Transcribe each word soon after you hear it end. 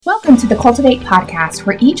Welcome to the Cultivate podcast,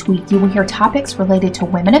 where each week you will hear topics related to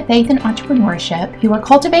women of faith and entrepreneurship who are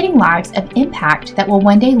cultivating lives of impact that will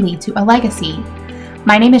one day lead to a legacy.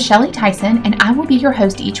 My name is Shelly Tyson, and I will be your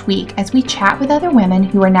host each week as we chat with other women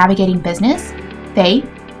who are navigating business, faith,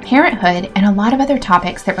 parenthood, and a lot of other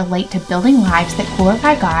topics that relate to building lives that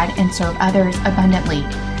glorify God and serve others abundantly.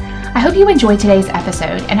 I hope you enjoyed today's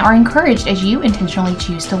episode and are encouraged as you intentionally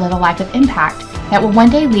choose to live a life of impact that will one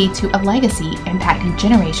day lead to a legacy impacting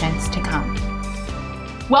generations to come.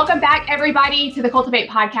 Welcome back, everybody, to the Cultivate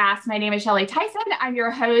podcast. My name is Shelly Tyson. I'm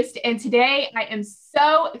your host, and today I am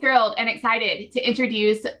so thrilled and excited to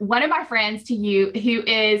introduce one of my friends to you who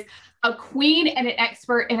is a queen and an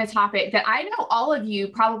expert in a topic that I know all of you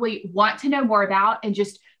probably want to know more about and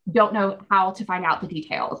just don't know how to find out the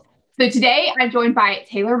details. So today I'm joined by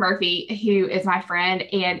Taylor Murphy, who is my friend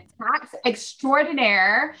and tax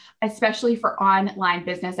extraordinaire, especially for online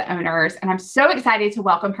business owners. And I'm so excited to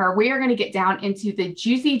welcome her. We are going to get down into the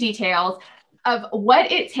juicy details of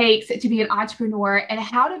what it takes to be an entrepreneur and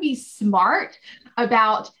how to be smart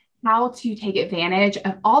about how to take advantage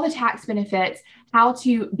of all the tax benefits, how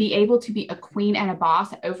to be able to be a queen and a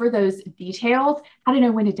boss over those details, how to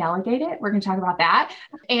know when to delegate it. We're going to talk about that.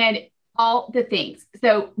 And all the things.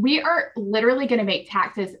 So we are literally going to make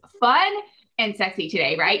taxes fun and sexy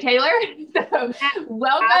today, right, Taylor? So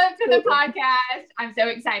welcome to the podcast. I'm so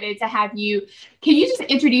excited to have you. Can you just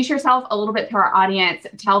introduce yourself a little bit to our audience?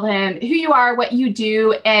 Tell them who you are, what you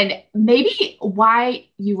do, and maybe why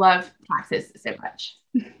you love taxes so much.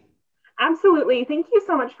 Absolutely. Thank you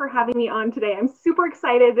so much for having me on today. I'm super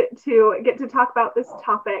excited to get to talk about this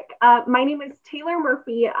topic. My name is Taylor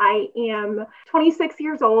Murphy. I am 26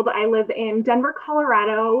 years old. I live in Denver,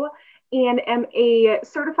 Colorado, and am a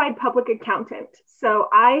certified public accountant. So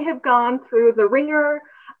I have gone through the ringer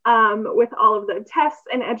with all of the tests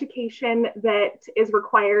and education that is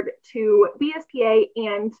required to be a CPA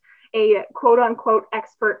and a quote unquote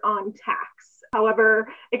expert on tax. However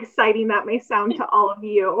exciting that may sound to all of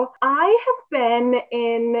you. I have been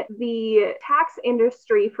in the tax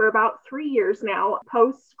industry for about 3 years now,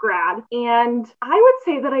 post-grad, and I would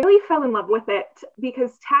say that I really fell in love with it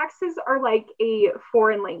because taxes are like a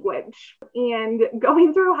foreign language. And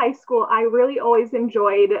going through high school, I really always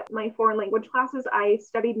enjoyed my foreign language classes. I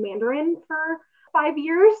studied Mandarin for 5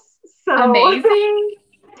 years. So amazing.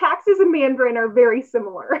 Taxes and Mandarin are very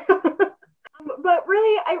similar. But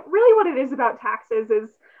really what it is about taxes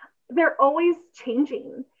is they're always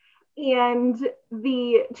changing, and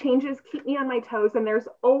the changes keep me on my toes, and there's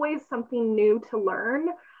always something new to learn.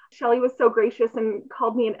 Shelly was so gracious and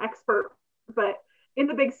called me an expert, but in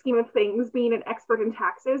the big scheme of things, being an expert in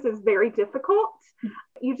taxes is very difficult.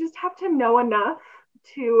 You just have to know enough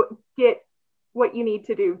to get what you need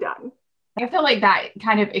to do done. I feel like that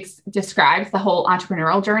kind of describes the whole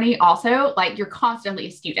entrepreneurial journey also. Like, you're constantly a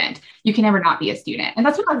student. You can never not be a student. And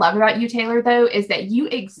that's what I love about you, Taylor, though, is that you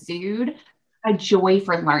exude a joy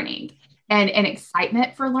for learning and an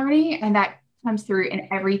excitement for learning. And that comes through in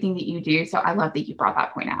everything that you do. So I love that you brought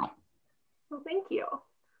that point out. Well, thank you.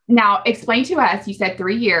 Now, explain to us, you said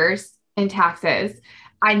 3 years in taxes.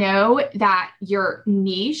 I know that your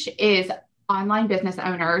niche is online business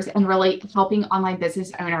owners and really helping online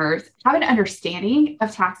business owners have an understanding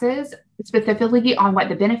of taxes, specifically on what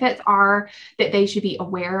the benefits are that they should be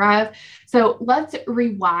aware of. So let's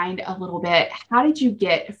rewind a little bit. How did you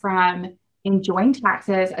get from enjoying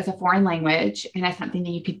taxes as a foreign language and as something that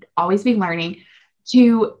you could always be learning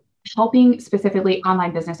to helping specifically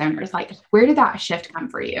online business owners? Like, where did that shift come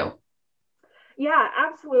for you? Yeah,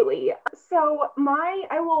 absolutely. So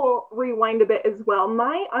I will rewind a bit as well.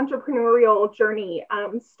 My entrepreneurial journey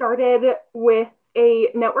started with a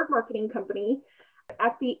network marketing company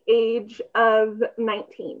at the age of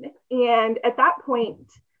 19. And at that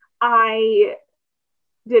point, I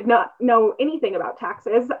did not know anything about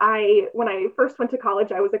taxes. When I first went to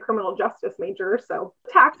college, I was a criminal justice major, so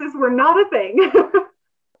taxes were not a thing.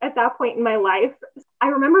 At that point in my life, I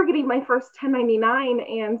remember getting my first 1099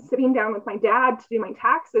 and sitting down with my dad to do my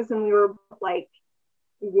taxes. And we were like,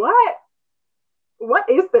 what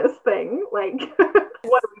is this thing? Like,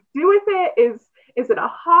 what do we do with it? Is it a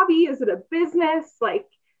hobby? Is it a business? Like,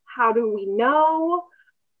 how do we know?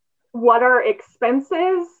 What are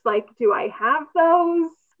expenses? Like, do I have those?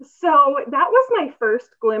 So that was my first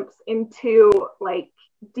glimpse into like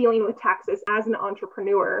dealing with taxes as an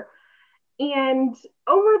entrepreneur. And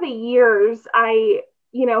over the years, I,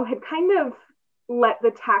 had kind of let the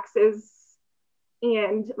taxes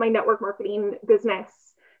and my network marketing business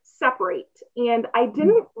separate. And I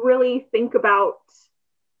didn't really think about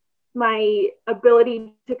my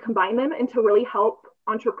ability to combine them and to really help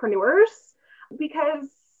entrepreneurs, because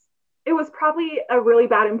it was probably a really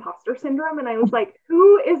bad imposter syndrome. And I was like,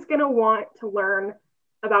 who is going to want to learn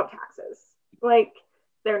about taxes? Like,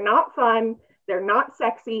 they're not fun. They're not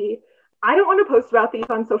sexy. I don't want to post about these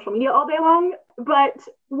on social media all day long. But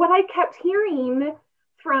what I kept hearing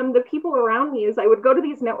from the people around me is I would go to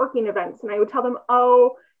these networking events and I would tell them,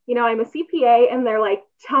 oh, you know, I'm a CPA. And they're like,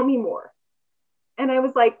 tell me more. And I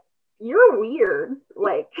was like, you're weird.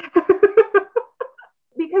 Like,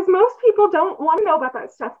 because most people don't want to know about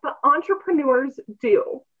that stuff, but entrepreneurs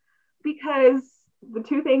do. Because the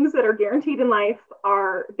two things that are guaranteed in life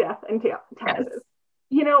are death and taxes. Yes.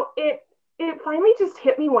 You know, it finally just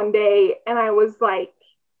hit me one day and I was like,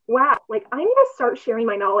 wow, like I need to start sharing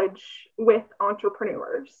my knowledge with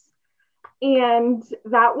entrepreneurs. And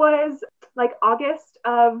that was like August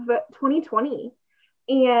of 2020.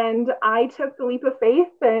 And I took the leap of faith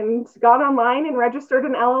and got online and registered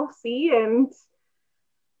an LLC and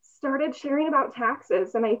started sharing about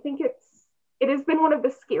taxes. And I think it has been one of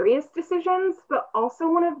the scariest decisions, but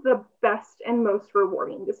also one of the best and most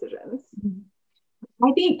rewarding decisions.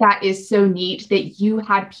 I think that is so neat that you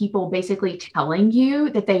had people basically telling you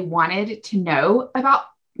that they wanted to know about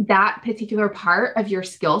that particular part of your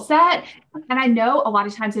skill set. And I know a lot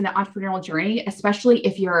of times in the entrepreneurial journey, especially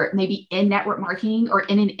if you're maybe in network marketing or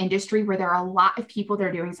in an industry where there are a lot of people that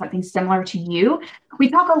are doing something similar to you, we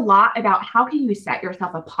talk a lot about how can you set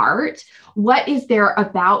yourself apart? What is there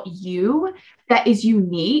about you that is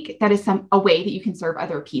unique, that is a way that you can serve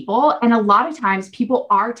other people? And a lot of times people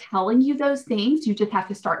are telling you those things. You just have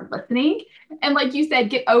to start listening. And like you said,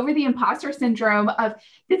 get over the imposter syndrome of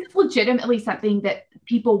this is legitimately something that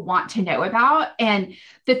people want to know about. And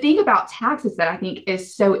the thing about taxes that I think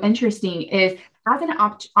is so interesting is as an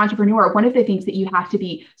entrepreneur, one of the things that you have to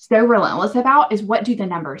be so relentless about is what do the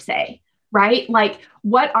numbers say, right? Like,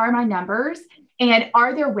 what are my numbers? And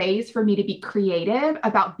are there ways for me to be creative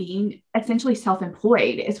about being essentially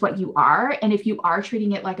self-employed is what you are. And if you are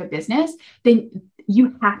treating it like a business, then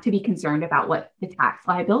you have to be concerned about what the tax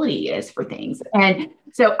liability is for things. And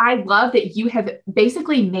so I love that you have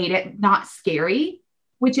basically made it not scary,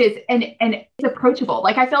 which is, and it's approachable.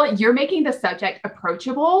 Like, I feel like you're making the subject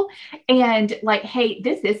approachable and like, hey,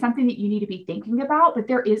 this is something that you need to be thinking about, but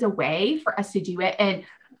there is a way for us to do it in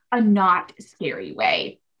a not scary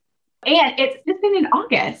way. And it's just been in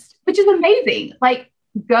August, which is amazing. Like,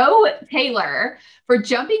 go Taylor for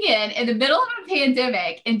jumping in the middle of a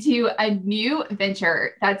pandemic into a new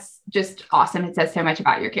venture. That's just awesome. It says so much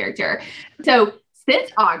about your character. So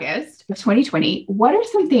since August of 2020, what are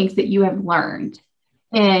some things that you have learned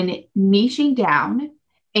in niching down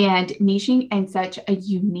and niching in such a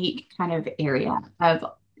unique kind of area of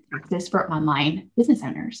taxes for online business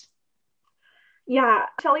owners? Yeah,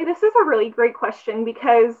 Shelly, this is a really great question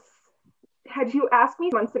because had you asked me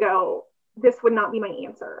months ago, this would not be my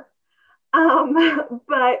answer.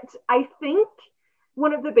 But I think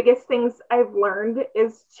one of the biggest things I've learned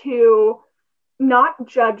is to not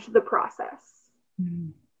judge the process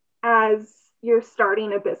as you're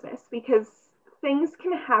starting a business, because things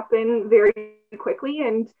can happen very quickly.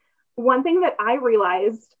 And one thing that I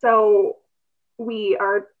realized, so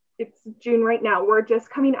it's June right now, we're just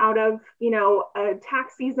coming out of, a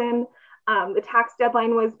tax season. The tax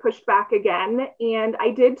deadline was pushed back again, and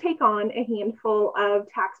I did take on a handful of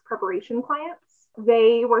tax preparation clients.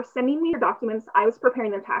 They were sending me their documents. I was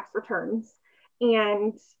preparing their tax returns.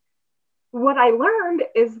 And what I learned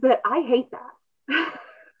is that I hate that.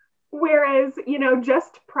 Whereas,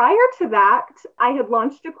 just prior to that, I had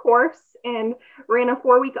launched a course and ran a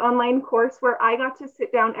 4-week online course where I got to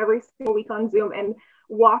sit down every single week on Zoom and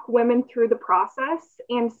walk women through the process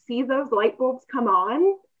and see those light bulbs come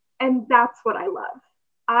on. And that's what I love.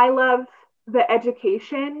 I love the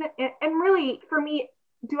education. And really, for me,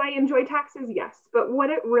 do I enjoy taxes? Yes. But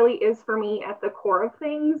what it really is for me at the core of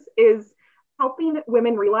things is helping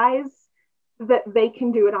women realize that they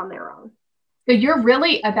can do it on their own. So you're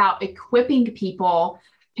really about equipping people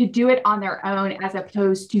to do it on their own as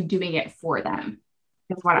opposed to doing it for them,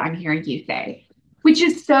 is what I'm hearing you say, which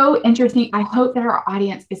is so interesting. I hope that our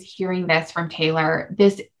audience is hearing this from Taylor,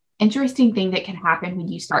 this interesting thing that can happen when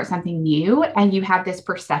you start something new and you have this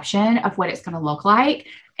perception of what it's going to look like.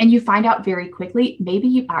 And you find out very quickly, maybe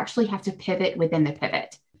you actually have to pivot within the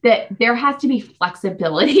pivot, that there has to be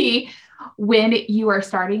flexibility when you are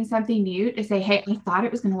starting something new to say, hey, I thought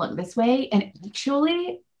it was going to look this way. And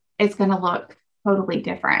actually it's going to look totally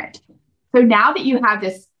different. So now that you have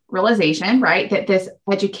this realization, right, that this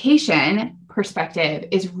education perspective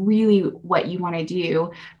is really what you want to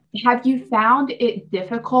do, have you found it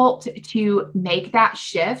difficult to make that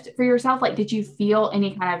shift for yourself? Like, did you feel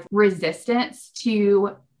any kind of resistance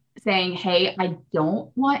to saying, hey, I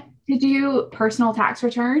don't want to do personal tax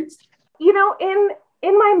returns? You know,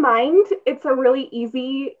 in my mind, it's a really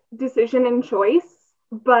easy decision and choice,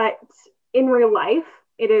 but in real life,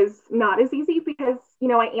 it is not as easy because, you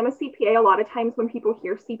know, I am a CPA. A lot of times when people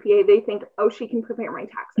hear CPA, they think, oh, she can prepare my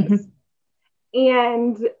taxes.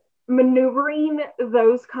 And maneuvering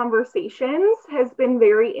those conversations has been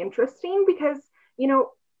very interesting because, you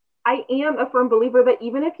know, I am a firm believer that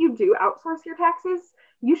even if you do outsource your taxes,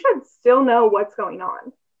 you should still know what's going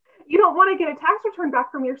on. You don't want to get a tax return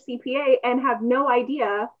back from your CPA and have no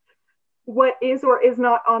idea what is or is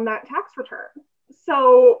not on that tax return.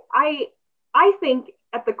 So I think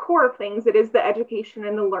at the core of things, it is the education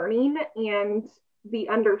and the learning and the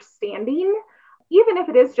understanding, even if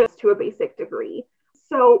it is just to a basic degree.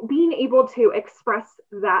 So being able to express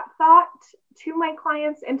that thought to my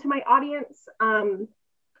clients and to my audience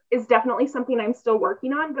is definitely something I'm still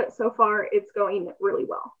working on, but so far it's going really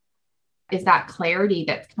well. Is that clarity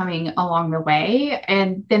that's coming along the way,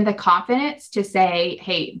 and then the confidence to say,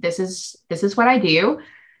 hey, this is what I do,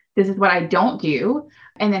 this is what I don't do,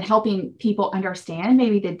 and then helping people understand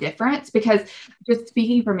maybe the difference. Because just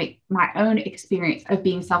speaking from my own experience of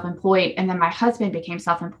being self-employed, and then my husband became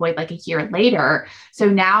self-employed like a year later, so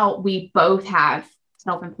now we both have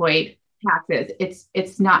self-employed taxes.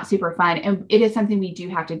 It's not super fun, and it is something we do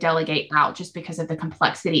have to delegate out just because of the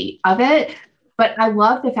complexity of it. But I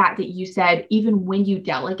love the fact that you said, even when you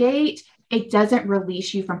delegate, it doesn't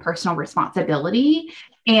release you from personal responsibility.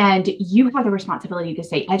 And you have the responsibility to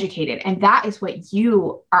stay educated. And that is what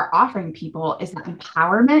you are offering people, is that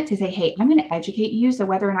empowerment to say, hey, I'm going to educate you. So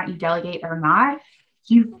whether or not you delegate or not,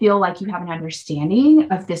 you feel like you have an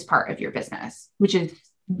understanding of this part of your business, which is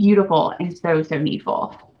beautiful and so, so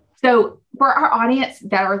needful. So for our audience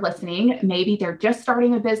that are listening, maybe they're just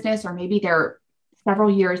starting a business, or maybe they're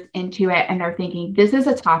several years into it and they're thinking, this is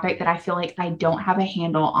a topic that I feel like I don't have a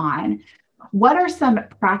handle on. What are some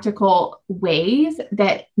practical ways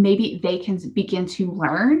that maybe they can begin to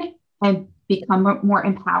learn and become more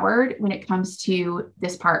empowered when it comes to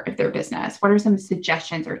this part of their business? What are some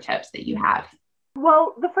suggestions or tips that you have?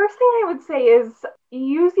 Well, the first thing I would say is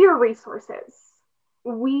use your resources.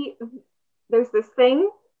 There's this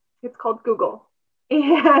thing, it's called Google,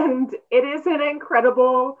 and it is an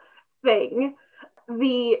incredible thing.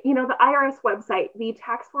 The IRS website, the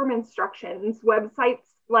tax form instructions, websites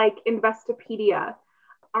like Investopedia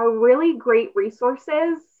are really great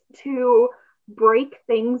resources to break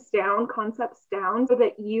things down, concepts down, so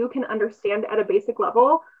that you can understand at a basic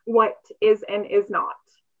level what is and is not.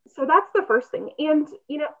 So that's the first thing. And,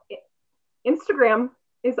 Instagram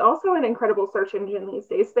is also an incredible search engine these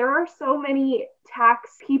days. There are so many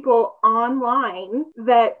tax people online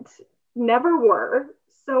that never were.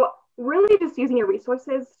 So really just using your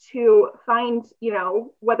resources to find,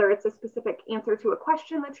 whether it's a specific answer to a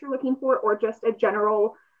question that you're looking for or just a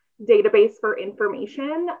general database for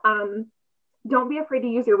information. Don't be afraid to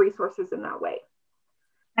use your resources in that way.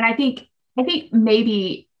 And I think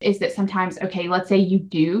maybe is that sometimes, okay, let's say you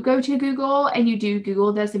do go to Google and you do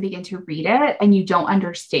Google this and begin to read it and you don't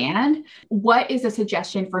understand. What is a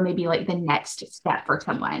suggestion for maybe like the next step for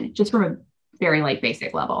someone, just from a very like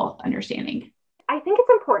basic level understanding? I think it's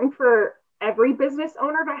important for every business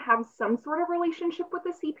owner to have some sort of relationship with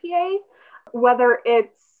the CPA, whether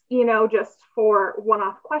it's, just for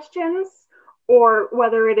one-off questions or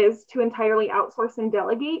whether it is to entirely outsource and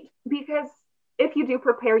delegate. Because if you do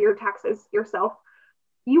prepare your taxes yourself,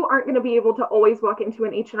 you aren't going to be able to always walk into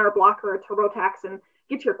an H&R Block or a TurboTax and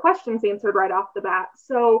get your questions answered right off the bat.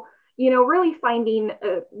 So, really finding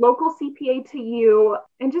a local CPA to you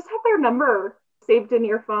and just have their number saved in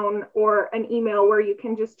your phone or an email where you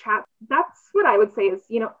can just chat. That's what I would say is,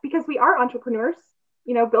 because we are entrepreneurs,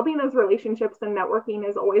 building those relationships and networking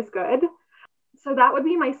is always good. So that would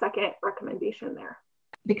be my second recommendation there.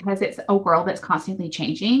 Because it's a world that's constantly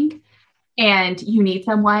changing, and you need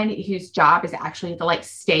someone whose job is actually to like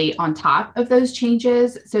stay on top of those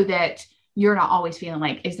changes so that you're not always feeling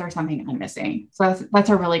like, is there something I'm missing? So that's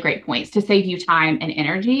a really great point. To save you time and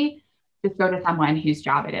energy, just go to someone whose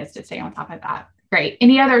job it is to stay on top of that. Great.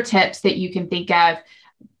 Any other tips that you can think of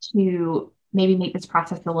to maybe make this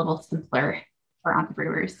process a little simpler for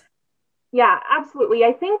entrepreneurs? Yeah, absolutely.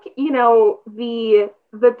 I think,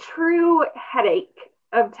 the true headache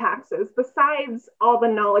of taxes, besides all the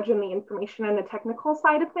knowledge and the information and the technical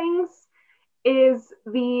side of things, is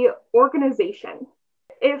the organization.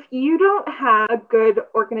 If you don't have a good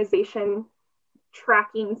organization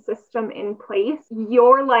tracking system in place,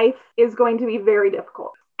 your life is going to be very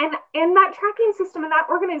difficult. And that tracking system and that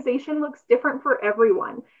organization looks different for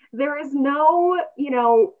everyone. There is no,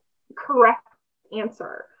 correct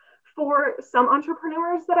answer. For some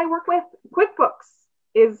entrepreneurs that I work with, QuickBooks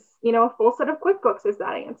is, a full set of QuickBooks is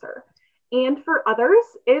that answer. And for others,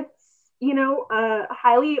 it's, a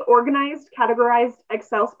highly organized, categorized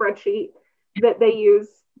Excel spreadsheet that they use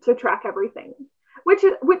to track everything, which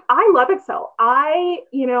I love Excel.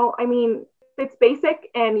 It's basic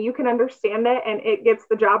and you can understand it and it gets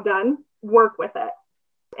the job done, work with it.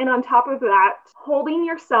 And on top of that, holding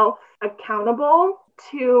yourself accountable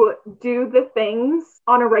to do the things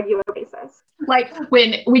on a regular basis. Like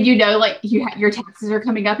when your taxes are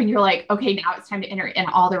coming up and you're like, okay, now it's time to enter in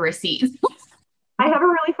all the receipts. I have a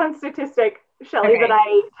really fun statistic, Shelly, that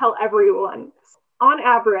I tell everyone. On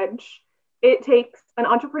average, it takes an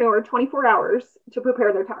entrepreneur 24 hours to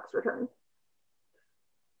prepare their tax return.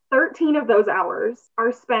 13 of those hours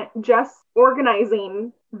are spent just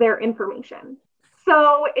organizing their information.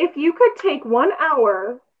 So if you could take 1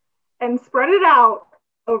 hour and spread it out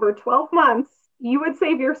over 12 months, you would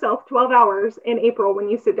save yourself 12 hours in April when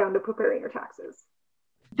you sit down to prepare your taxes.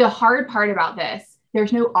 The hard part about this,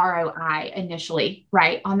 there's no ROI initially,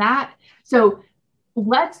 right, on that. So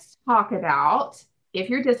let's talk about, if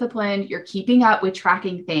you're disciplined, you're keeping up with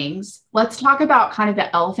tracking things. Let's talk about kind of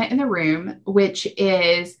the elephant in the room, which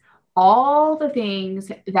is all the things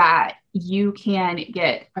that you can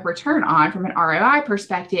get a return on from an ROI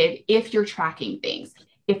perspective if you're tracking things.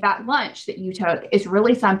 If that lunch that you took is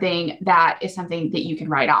really something that you can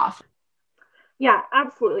write off. Yeah,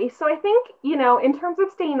 absolutely. So I think, in terms of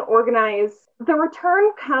staying organized, the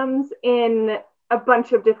return comes in a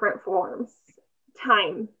bunch of different forms.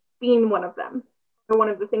 Time being one of them. One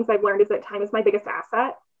of the things I've learned is that time is my biggest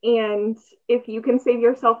asset. And if you can save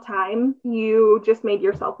yourself time, you just made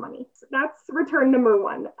yourself money. So that's return number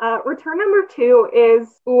one. Return number two is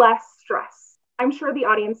less stress. I'm sure the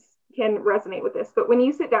audience can resonate with this, but when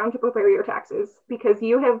you sit down to prepare your taxes, because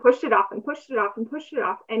you have pushed it off and pushed it off and pushed it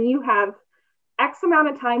off, and you have X amount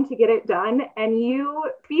of time to get it done, and you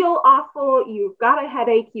feel awful, you've got a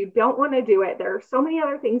headache, you don't want to do it, there are so many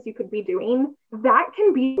other things you could be doing, that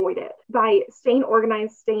can be avoided by staying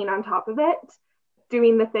organized, staying on top of it,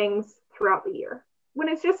 doing the things throughout the year. When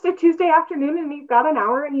it's just a Tuesday afternoon and you've got an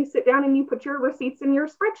hour and you sit down and you put your receipts in your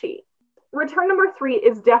spreadsheet. Return number three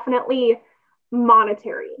is definitely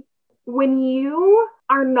monetary. When you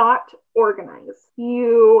are not organized,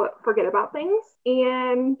 you forget about things.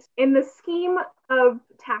 And in the scheme of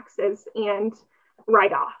taxes and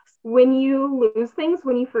write-offs, when you lose things,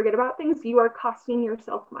 when you forget about things, you are costing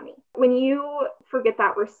yourself money. When you forget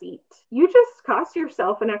that receipt, you just cost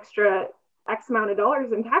yourself an extra X amount of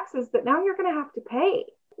dollars in taxes that now you're going to have to pay.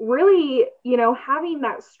 Really, having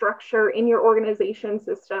that structure in your organization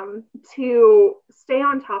system to stay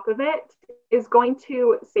on top of it is going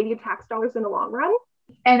to save you tax dollars in the long run.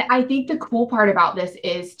 And I think the cool part about this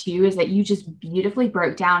is that you just beautifully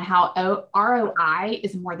broke down how ROI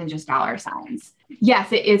is more than just dollar signs.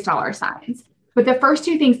 Yes, it is dollar signs. But the first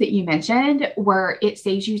two things that you mentioned were it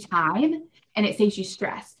saves you time and it saves you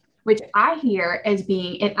stress, which I hear as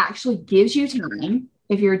being it actually gives you time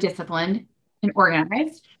if you're disciplined and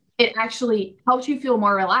organized. It actually helps you feel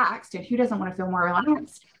more relaxed. And who doesn't want to feel more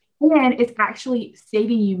relaxed? And it's actually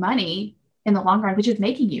saving you money in the long run, which is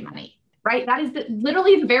making you money, right? That is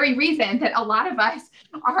literally the very reason that a lot of us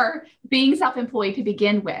are being self-employed to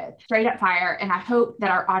begin with, straight up fire. And I hope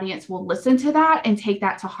that our audience will listen to that and take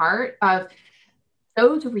that to heart. Of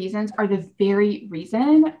those reasons are the very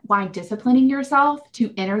reason why disciplining yourself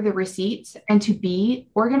to enter the receipts and to be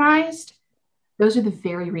organized, those are the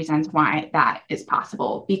very reasons why that is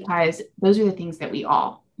possible, because those are the things that we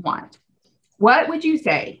all want. What would you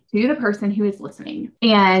say to the person who is listening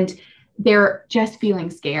and they're just feeling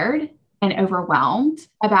scared and overwhelmed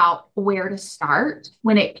about where to start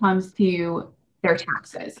when it comes to their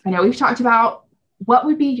taxes? I know we've talked about what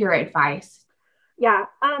would be your advice. Yeah.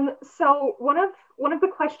 So one of the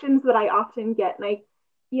questions that I often get, and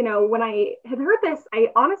when I had heard this, I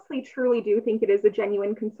honestly, truly do think it is a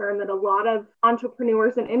genuine concern that a lot of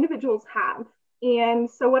entrepreneurs and individuals have. And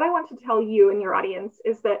so what I want to tell you and your audience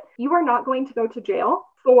is that you are not going to go to jail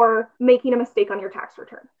for making a mistake on your tax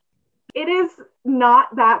return. It is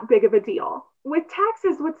not that big of a deal. With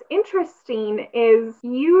taxes, what's interesting is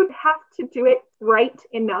you have to do it right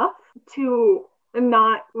enough to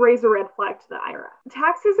not raise a red flag to the IRS.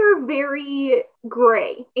 Taxes are very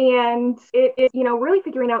gray, and it is, really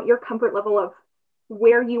figuring out your comfort level of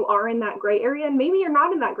where you are in that gray area. And maybe you're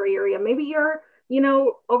not in that gray area. Maybe you're,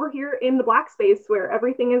 over here in the black space where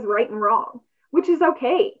everything is right and wrong, which is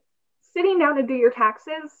okay. Sitting down to do your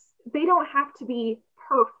taxes, they don't have to be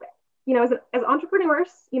perfect. As entrepreneurs,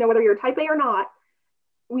 whether you're type A or not,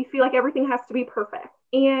 we feel like everything has to be perfect.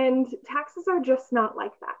 And taxes are just not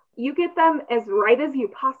like that. You get them as right as you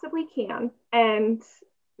possibly can. And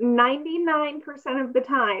 99% of the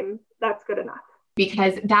time, that's good enough.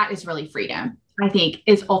 Because that is really freedom, I think,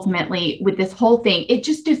 is ultimately with this whole thing. It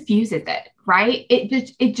just diffuses it, right?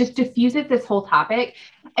 It just diffuses this whole topic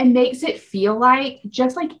and makes it feel like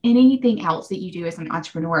just like anything else that you do as an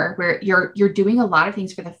entrepreneur, where you're doing a lot of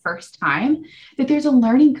things for the first time, that there's a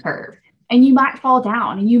learning curve and you might fall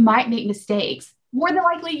down and you might make mistakes. More than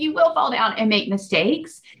likely, you will fall down and make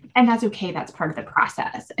mistakes. And that's okay. That's part of the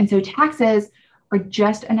process. And so taxes are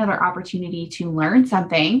just another opportunity to learn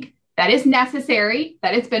something that is necessary,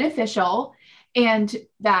 that is beneficial, and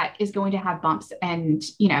that is going to have bumps and,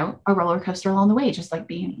 a roller coaster along the way, just like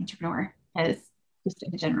being an entrepreneur is just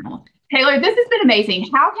in general. Taylor, this has been amazing.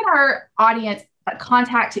 How can our audience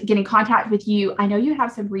get in contact with you? I know you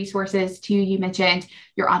have some resources too. You mentioned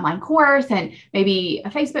your online course and maybe a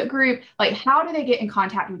Facebook group. Like, how do they get in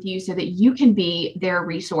contact with you so that you can be their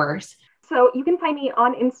resource? So you can find me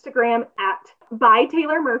on Instagram at by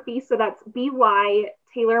Taylor Murphy. So that's BY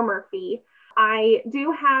Taylor Murphy. I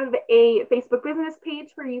do have a Facebook business page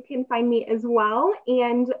where you can find me as well.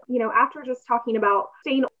 And, after just talking about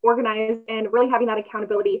staying organized and really having that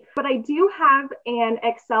accountability, but I do have an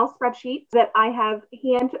Excel spreadsheet that I have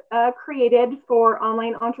hand created for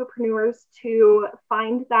online entrepreneurs to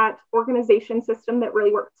find that organization system that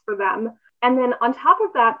really works for them. And then on top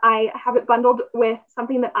of that, I have it bundled with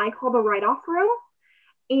something that I call the write-off room.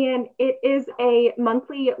 And it is a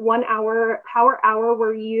monthly 1 hour power hour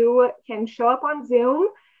where you can show up on Zoom,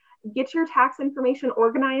 get your tax information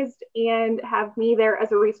organized, and have me there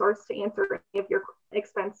as a resource to answer any of your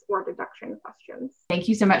expense or deduction questions. Thank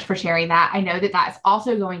you so much for sharing that. I know that that's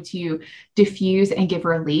also going to diffuse and give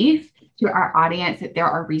relief to our audience, that there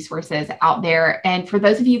are resources out there. And for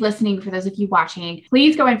those of you listening, for those of you watching,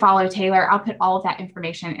 please go and follow Taylor. I'll put all of that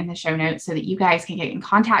information in the show notes so that you guys can get in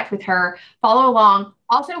contact with her, follow along.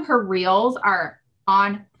 Also, her reels are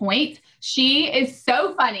on point. She is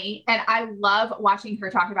so funny, and I love watching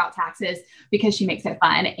her talk about taxes because she makes it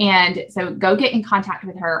fun. And so go get in contact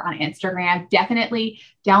with her on Instagram. Definitely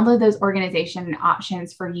download those organization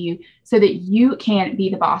options for you so that you can be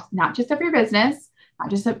the boss, not just of your business,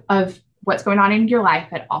 not just of what's going on in your life,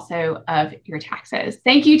 but also of your taxes.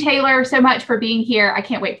 Thank you, Taylor, so much for being here. I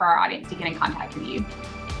can't wait for our audience to get in contact with you.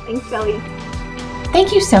 Thanks, Shelly.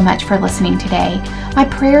 Thank you so much for listening today. My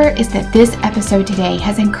prayer is that this episode today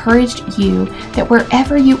has encouraged you that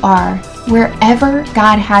wherever you are, wherever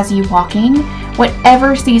God has you walking,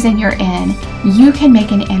 whatever season you're in, you can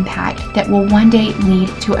make an impact that will one day lead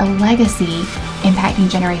to a legacy impacting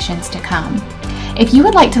generations to come. If you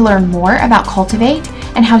would like to learn more about Cultivate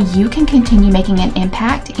and how you can continue making an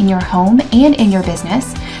impact in your home and in your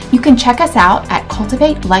business, you can check us out at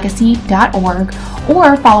cultivatelegacy.org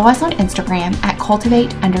or follow us on Instagram at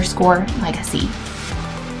cultivate_legacy.